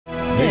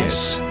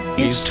This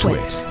is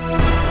TWiT.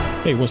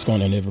 Hey, what's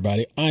going on,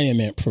 everybody? I am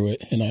Ant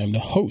Pruitt, and I am the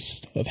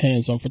host of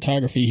Hands-On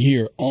Photography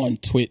here on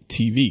TWiT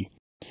TV.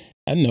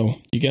 I know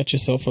you got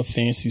yourself a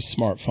fancy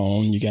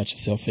smartphone, you got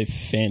yourself a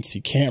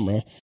fancy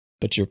camera,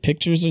 but your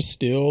pictures are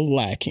still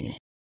lacking.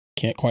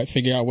 Can't quite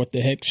figure out what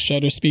the heck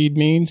shutter speed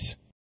means?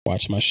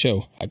 Watch my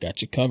show. I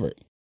got you covered.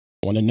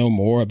 Want to know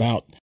more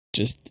about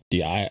just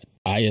the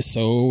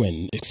ISO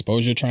and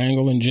exposure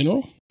triangle in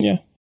general? Yeah,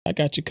 I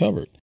got you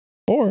covered.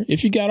 Or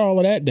if you got all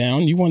of that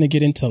down, you want to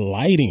get into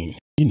lighting,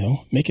 you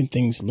know, making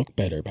things look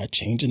better by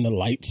changing the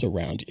lights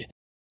around you.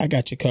 I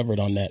got you covered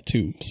on that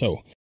too.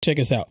 So check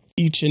us out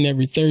each and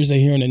every Thursday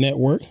here on the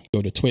network.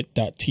 Go to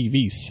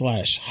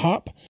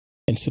twit.tv/hop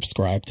and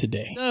subscribe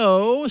today.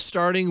 So,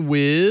 starting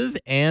with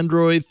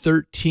Android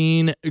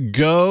 13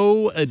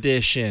 Go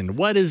Edition.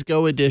 What is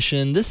Go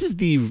Edition? This is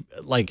the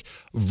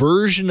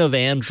version of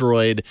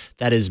Android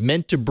that is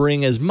meant to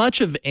bring as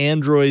much of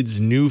Android's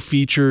new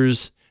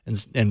features and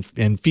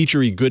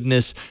featurey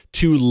goodness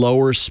to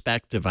lower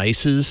spec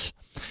devices.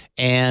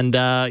 And,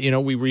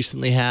 we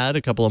recently had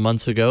a couple of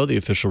months ago the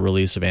official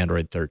release of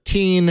Android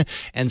 13.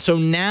 And so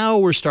now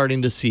we're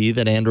starting to see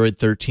that Android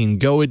 13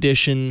 Go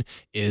Edition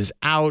is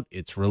out.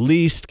 It's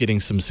released, getting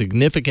some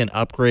significant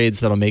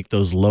upgrades that'll make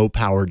those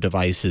low-powered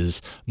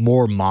devices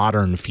more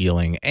modern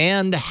feeling.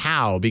 And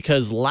how?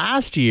 Because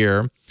last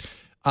year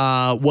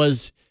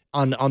was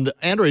on the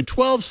Android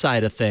 12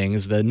 side of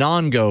things, the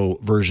non-Go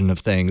version of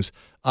things,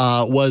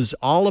 was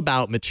all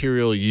about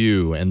Material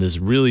U and this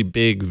really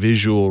big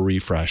visual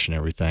refresh and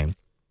everything.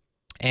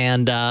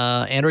 And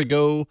Android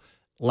Go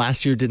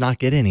last year did not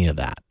get any of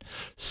that.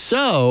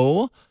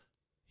 So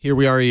here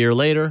we are a year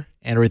later.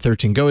 Android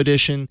 13 Go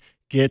Edition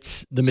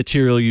gets the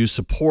Material U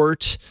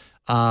support.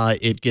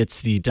 It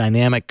gets the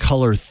dynamic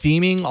color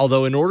theming,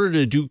 although in order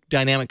to do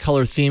dynamic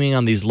color theming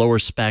on these lower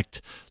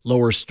spec,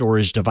 lower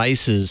storage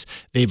devices,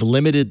 they've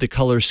limited the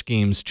color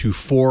schemes to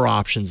 4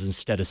 options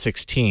instead of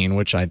 16,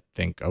 which I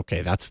think,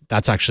 okay, that's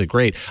actually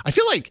great. I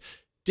feel like,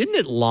 didn't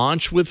it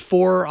launch with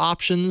 4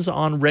 options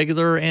on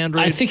regular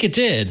Android? I think it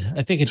did.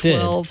 I think it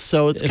 12, did.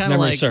 So it's kind of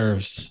like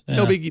serves. Yeah.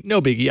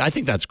 No biggie. I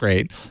think that's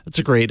great. That's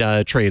a great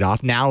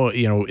trade-off. Now,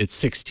 it's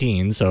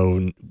 16,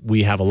 so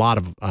we have a lot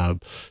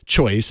of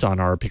choice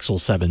on our Pixel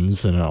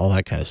 7s and all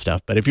that kind of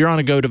stuff. But if you're on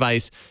a Go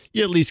device,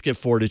 you at least get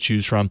 4 to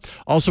choose from.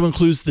 Also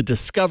includes the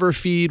Discover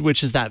feed,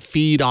 which is that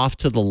feed off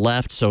to the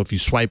left. So if you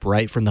swipe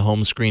right from the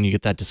home screen, you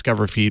get that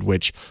Discover feed,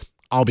 which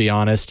I'll be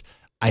honest,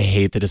 I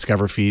hate the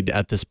Discover feed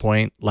at this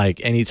point.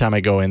 Like, anytime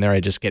I go in there, I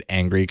just get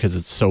angry because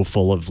it's so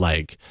full of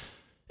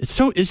it's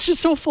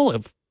just so full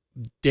of,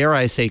 dare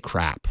I say,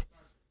 crap,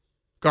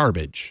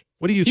 garbage.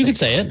 What do you think? You can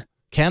say it.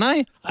 Can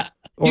I?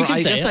 You can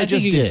say it. I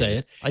just did. Say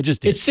it. I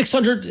just did. It's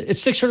 600. It's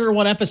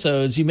 601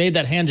 episodes. You made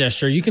that hand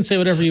gesture. You can say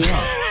whatever you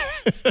want.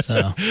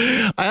 So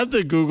I have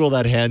to Google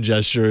that hand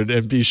gesture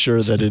and be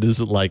sure that it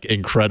isn't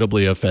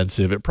incredibly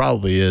offensive. It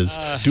probably is.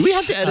 Do we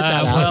have to edit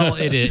that out? Well,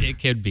 it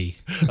could be.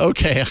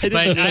 Okay.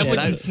 I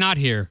wouldn't, not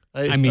here.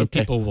 I mean, okay.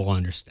 People will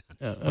understand.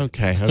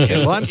 Okay.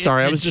 Well, I'm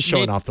sorry. I was just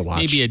showing off the watch.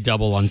 Maybe a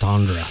double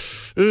entendre.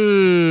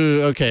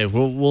 Ooh, okay.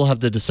 We'll have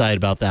to decide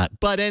about that.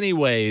 But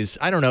anyways,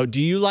 I don't know.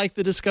 Do you like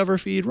the Discover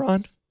feed,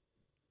 Ron?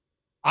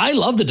 I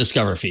love the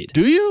Discover feed.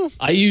 Do you?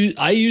 I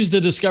use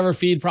the Discover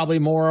feed probably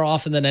more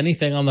often than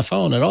anything on the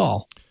phone at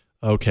all.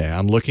 Okay,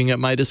 I'm looking at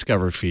my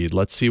Discover feed.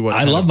 Let's see what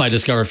I love my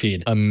Discover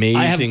feed.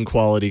 Amazing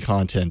quality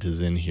content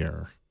is in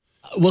here.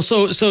 Well,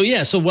 so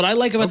what I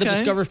like about the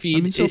Discover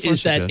feed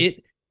is that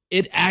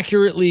it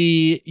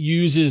accurately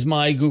uses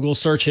my Google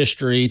search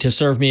history to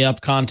serve me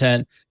up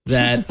content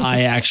that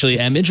I actually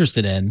am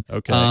interested in.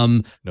 Okay.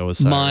 Noah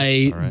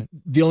Cyrus.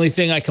 The only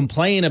thing I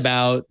complain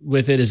about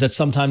with it is that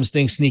sometimes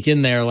things sneak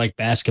in there like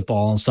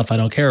basketball and stuff I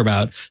don't care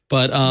about.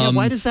 But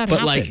why does that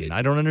happen?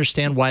 I don't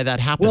understand why that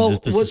happens.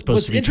 If this is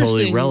supposed to be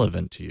totally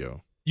relevant to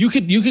you. You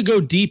could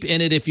go deep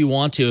in it if you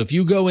want to. If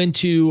you go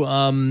into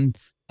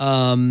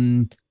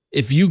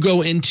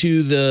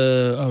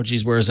the, oh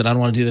geez, where is it? I don't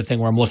want to do the thing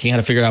where I'm looking how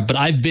to figure it out, but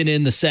I've been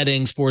in the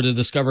settings for the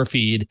Discover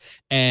feed,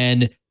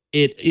 and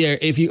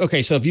if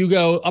you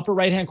go upper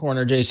right-hand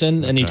corner,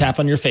 Jason, and you tap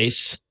on your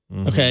face,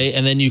 okay,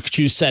 and then you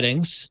choose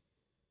settings.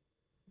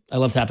 I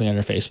love tapping on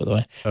your face, by the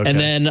way. Okay. And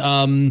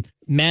then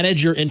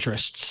manage your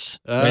interests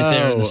right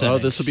there in the settings.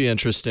 Oh, this will be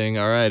interesting.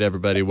 All right,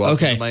 everybody.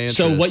 Welcome to my interests.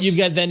 So what you've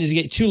got then is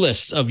you get 2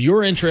 lists of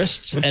your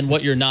interests and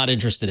what you're not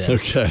interested in.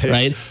 Okay.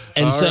 Right.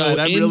 And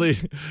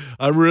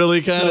I'm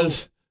really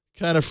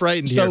kind of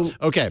frightened here.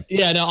 Okay.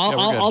 Yeah. No,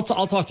 I'll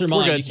talk through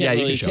mine. You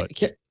can show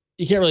it.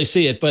 You can't really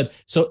see it, but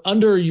so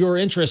under your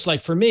interests, like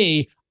for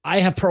me,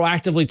 I have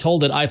proactively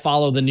told it I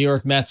follow the New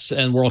York Mets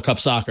and World Cup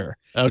soccer.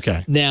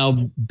 Okay.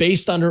 Now,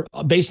 based on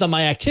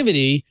my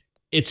activity,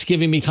 it's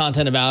giving me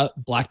content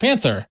about Black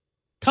Panther,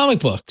 comic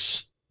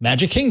books,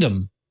 Magic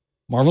Kingdom,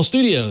 Marvel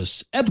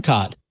Studios,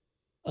 Epcot,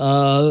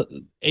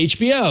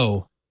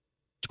 HBO,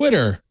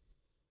 Twitter,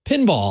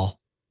 pinball,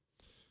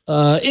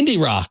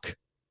 indie rock,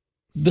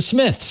 The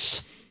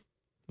Smiths,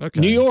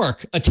 New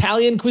York,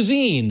 Italian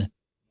cuisine,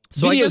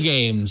 Video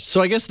games.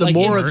 So I guess the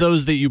more of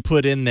those that you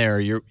put in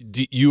there,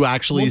 do you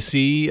actually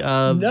see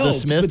the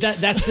Smiths? But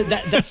that's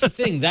the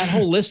thing. That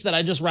whole list that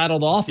I just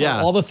rattled off,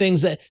 are all the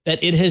things that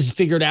it has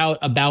figured out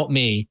about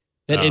me.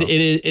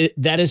 That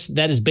that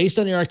is based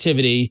on your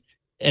activity.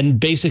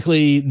 And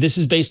basically, this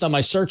is based on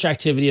my search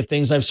activity of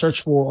things I've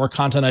searched for or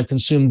content I've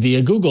consumed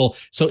via Google.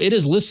 So it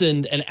has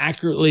listened and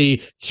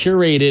accurately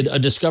curated a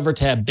Discover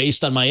tab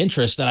based on my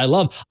interests that I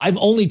love. I've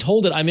only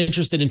told it I'm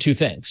interested in 2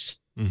 things.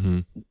 Mm-hmm.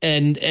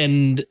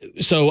 And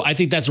so I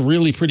think that's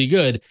really pretty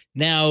good.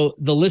 Now,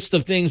 the list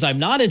of things I'm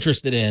not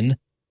interested in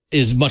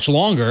is much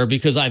longer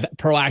because I've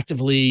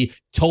proactively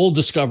told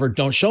Discover,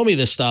 don't show me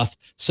this stuff.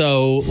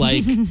 So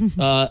like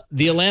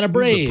the Atlanta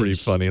Braves. This is a pretty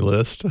funny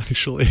list,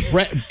 actually.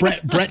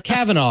 Brett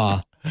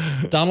Kavanaugh,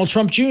 Donald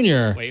Trump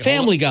Jr.,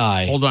 Family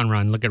Guy. Hold on,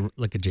 Ron. Look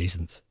at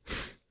Jason's.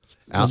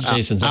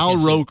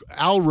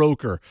 Al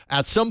Roker.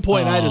 At some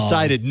point, I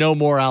decided no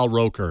more Al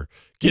Roker.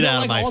 Get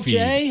out of my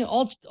feed.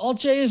 Alt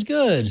J is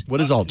good.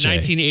 What is Alt J?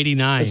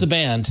 1989. It's a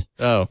band.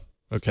 Oh,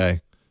 okay.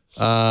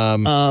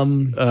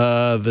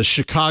 The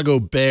Chicago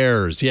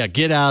Bears. Yeah,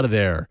 get out of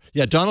there.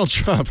 Yeah, Donald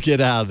Trump,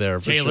 get out of there.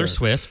 Taylor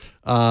Swift.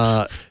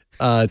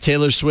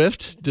 Taylor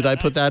Swift. Did I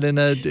put that in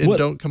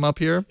Don't Come Up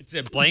Here? It's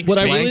a blank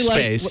space. Blank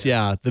space.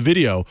 Yeah, the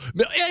video.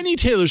 Any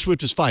Taylor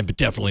Swift is fine, but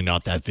definitely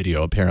not that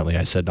video. Apparently,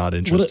 I said not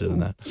interested in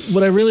that.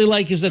 What I really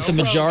like is that the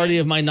majority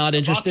of my not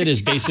interested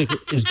is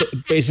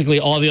basically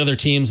all the other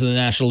teams in the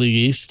National League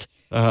East.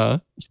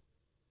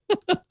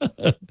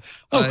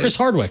 Chris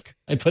Hardwick.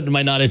 I put in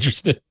my not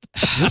interested.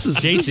 This is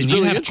Jason. This is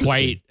really you have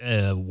quite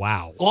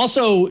wow.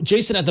 Also,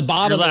 Jason, at the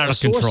bottom there are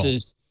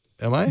sources.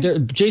 Am I?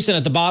 Jason,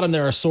 at the bottom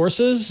there are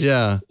sources.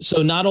 Yeah.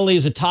 So not only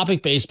is it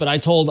topic based, but I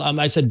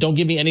said don't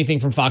give me anything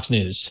from Fox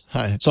News.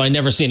 Hi. So I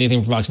never see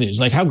anything from Fox News.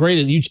 Like, how great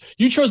is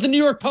you chose the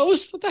New York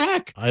Post? What the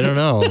heck? I don't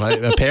know.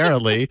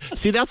 Apparently,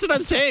 see, that's what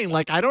I'm saying.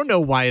 Like, I don't know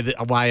why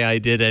I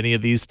did any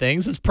of these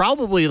things. It's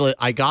probably like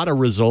I got a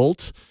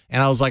result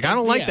and I was like, I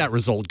don't like that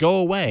result. Go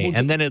away. Well,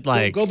 and then it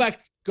like go back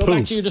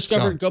to your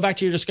Discover. Go back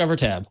to your Discover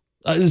tab.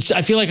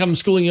 I feel like I'm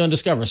schooling you on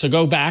Discover. So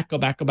go back. All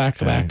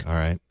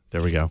right.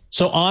 There we go.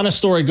 So on a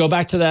story, go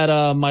back to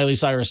that Miley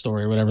Cyrus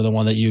story, whatever, the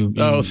one that you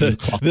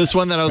this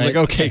one that I was like,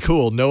 okay,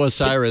 cool. Noah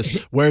Cyrus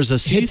wears a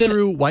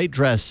see-through white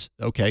dress.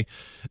 Okay.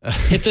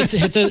 hit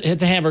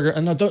the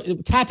hamburger. No,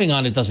 tapping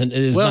on it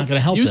is not going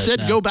to help. You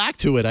said go back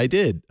to it. I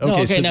did. Okay. No,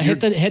 okay. So now hit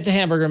the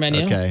hamburger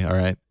menu. Okay. All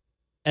right.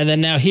 And then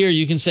now here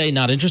you can say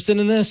not interested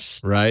in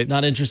this. Right.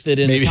 Not interested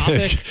in the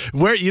topic.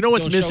 Where you know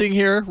what's missing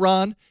here,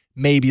 Ron?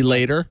 Maybe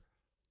later.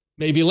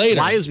 Maybe later.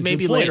 Why is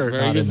maybe later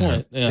not in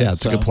there? Yeah,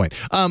 it's a good point.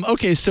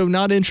 Okay, so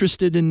not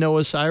interested in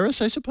Noah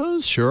Cyrus, I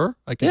suppose. Sure,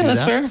 I can do that.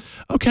 That's fair.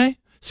 Okay.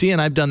 See, and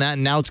I've done that,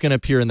 and now it's going to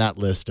appear in that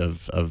list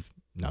of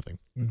nothing.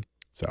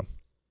 So,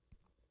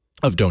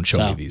 of don't show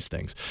me these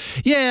things.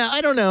 Yeah,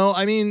 I don't know.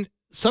 I mean,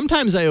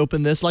 sometimes I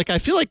open this. Like, I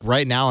feel like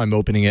right now I'm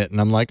opening it,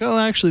 and I'm like, oh,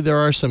 actually, there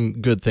are some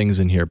good things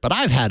in here. But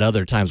I've had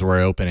other times where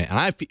I open it,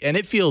 and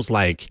it feels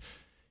like.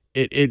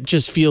 It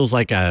just feels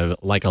like a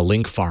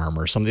link farm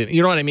or something.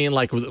 You know what I mean?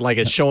 Like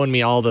it's showing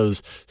me all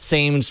those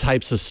same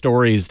types of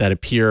stories that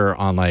appear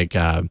on like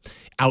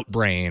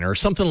Outbrain or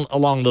something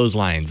along those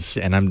lines.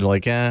 And I'm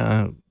like,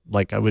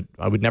 like I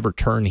would never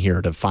turn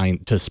here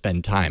to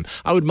spend time.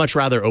 I would much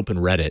rather open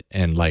Reddit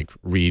and like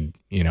read,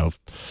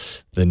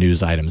 the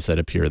news items that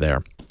appear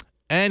there.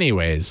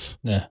 Anyways,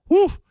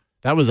 whew,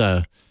 that was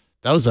a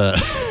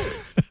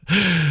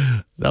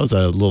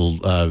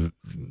little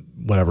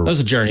whatever. That was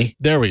a journey.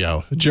 There we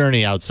go. A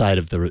journey outside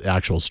of the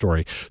actual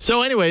story.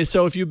 So anyway,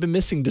 so if you've been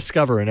missing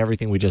Discover and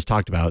everything we just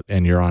talked about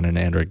and you're on an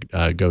Android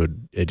Go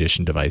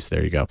edition device,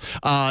 there you go.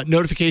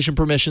 Notification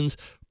permissions,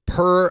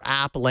 per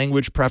app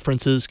language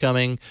preferences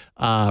coming,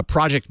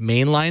 Project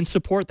Mainline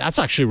support. That's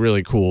actually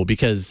really cool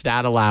because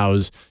that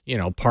allows,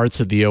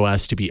 parts of the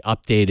OS to be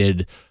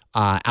updated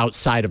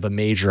outside of a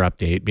major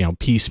update,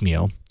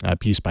 piecemeal,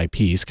 piece by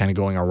piece, kind of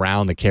going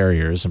around the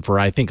carriers. And for,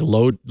 I think,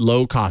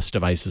 low cost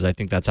devices, I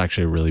think that's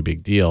actually a really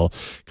big deal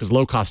because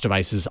low cost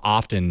devices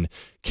often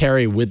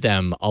carry with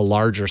them a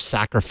larger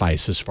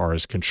sacrifice as far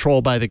as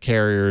control by the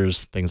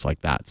carriers, things like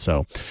that.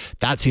 So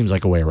that seems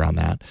like a way around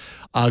that.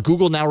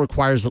 Google now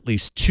requires at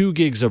least 2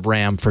 gigs of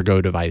RAM for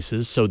Go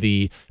devices. So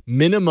the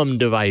minimum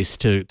device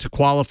to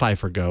qualify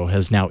for Go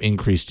has now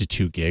increased to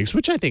 2 gigs,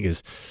 which I think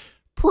is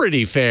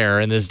pretty fair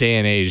in this day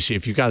and age.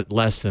 If you got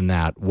less than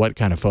that, what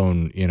kind of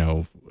phone,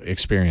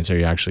 experience are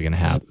you actually going to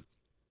have?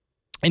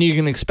 And you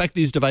can expect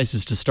these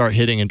devices to start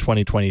hitting in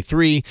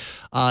 2023.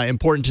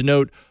 Important to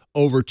note,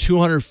 over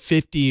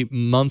 250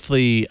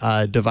 monthly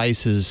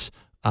devices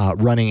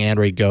running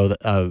Android Go.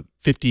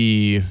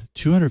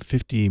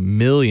 250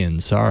 million,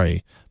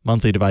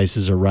 monthly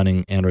devices are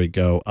running Android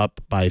Go,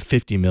 up by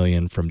 50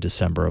 million from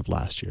December of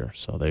last year.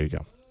 So there you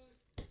go.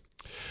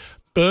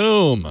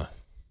 Boom.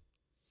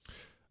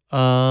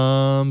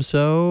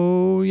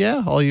 So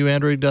yeah, all you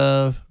Android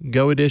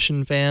Go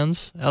Edition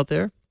fans out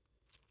there,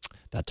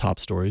 that top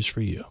story is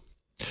for you.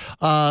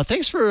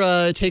 Thanks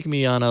for taking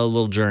me on a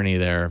little journey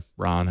there,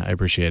 Ron. I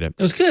appreciate it.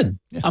 It was good.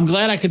 Yeah. I'm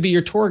glad I could be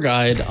your tour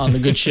guide on the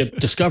good ship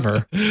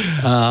Discover,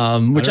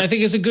 which I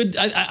think is a good.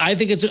 I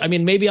think it's. I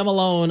mean, maybe I'm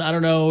alone. I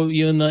don't know.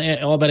 You in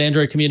the All About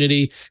Android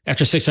community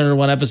after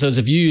 601 episodes,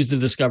 if you use the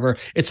Discover,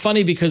 it's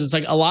funny because it's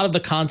like a lot of the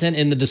content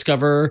in the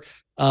Discover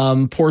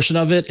portion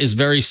of it is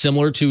very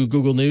similar to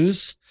Google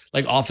News.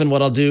 Like often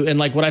what I'll do, and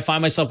like what I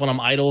find myself when I'm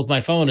idle with my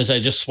phone is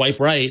I just swipe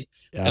right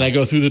and I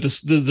go through the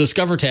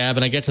Discover tab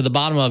and I get to the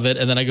bottom of it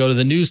and then I go to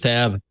the News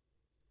tab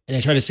and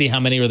I try to see how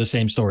many are the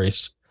same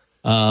stories.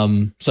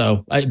 But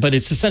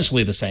it's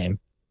essentially the same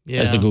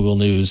as the Google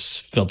News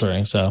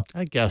filtering. So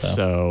I guess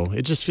so.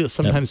 It just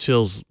sometimes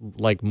feels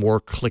like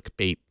more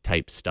clickbait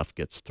type stuff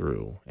gets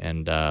through,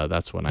 and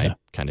that's when I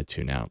kind of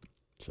tune out.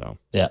 So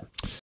yeah.